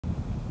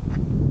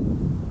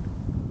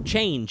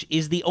Change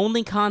is the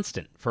only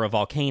constant for a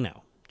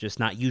volcano, just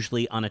not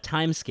usually on a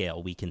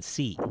timescale we can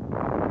see.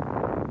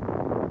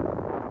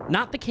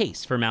 Not the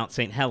case for Mount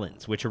St.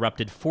 Helens, which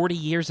erupted 40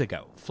 years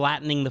ago,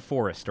 flattening the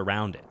forest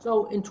around it.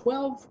 So in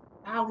 12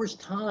 hours'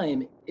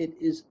 time, it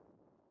is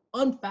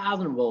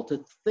unfathomable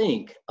to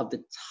think of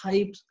the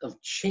types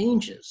of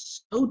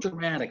changes, so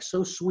dramatic,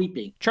 so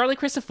sweeping. Charlie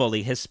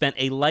Crisafulli has spent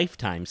a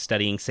lifetime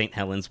studying St.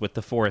 Helens with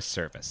the Forest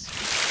Service.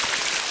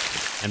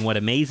 And what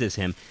amazes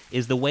him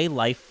is the way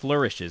life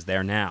flourishes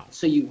there now.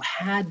 So you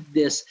had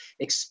this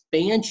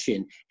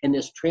expansion and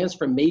this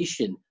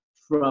transformation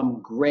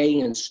from gray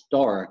and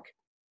stark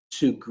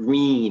to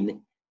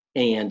green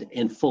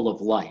and full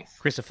of life.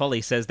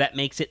 Crisafulli says that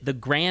makes it the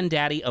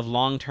granddaddy of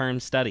long-term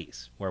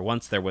studies, where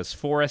once there was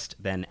forest,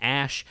 then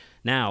ash,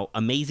 now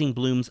amazing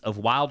blooms of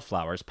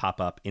wildflowers pop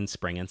up in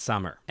spring and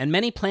summer. And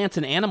many plants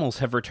and animals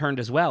have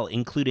returned as well,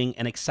 including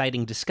an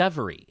exciting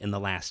discovery in the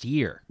last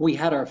year. We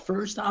had our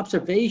first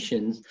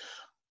observations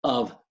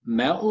of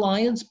mountain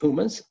lions,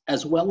 pumas,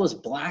 as well as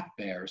black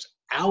bears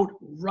out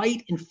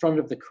right in front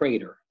of the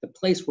crater, the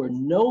place where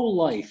no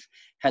life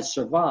has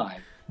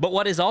survived. But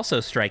what is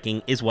also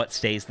striking is what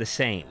stays the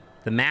same.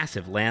 The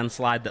massive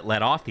landslide that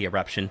led off the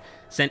eruption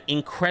sent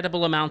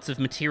incredible amounts of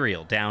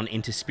material down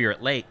into Spirit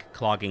Lake,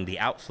 clogging the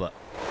outflow.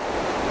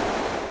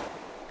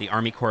 The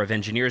Army Corps of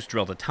Engineers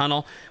drilled a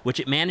tunnel, which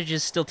it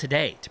manages still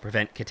today to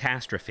prevent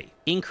catastrophe.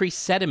 Increased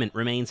sediment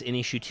remains an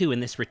issue too,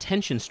 and this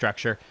retention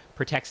structure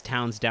protects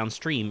towns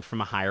downstream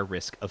from a higher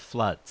risk of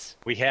floods.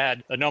 We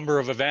had a number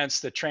of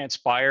events that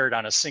transpired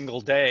on a single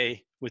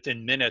day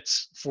within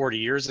minutes 40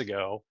 years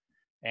ago.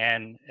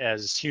 And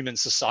as human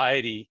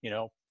society,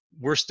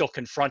 we're still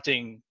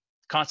confronting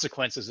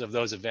consequences of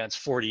those events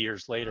 40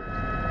 years later.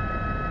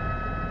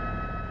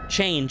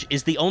 Change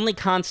is the only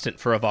constant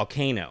for a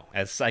volcano,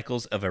 as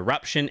cycles of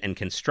eruption and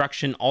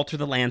construction alter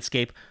the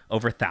landscape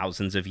over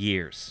thousands of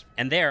years.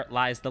 And there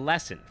lies the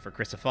lesson for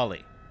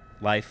Crisafulli.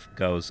 Life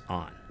goes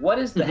on. What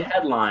is the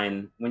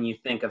headline when you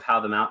think of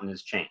how the mountain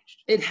has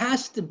changed? It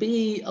has to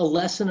be a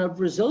lesson of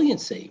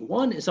resiliency.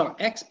 One is our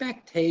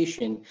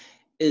expectation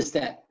is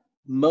that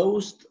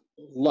most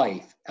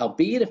life,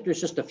 albeit if there's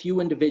just a few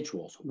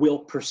individuals, will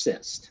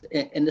persist.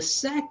 And the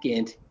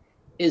second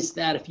is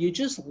that if you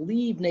just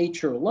leave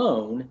nature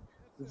alone,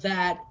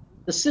 that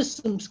the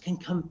systems can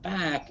come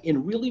back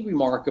in really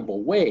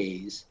remarkable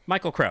ways.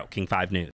 Michael Crow, King 5 News.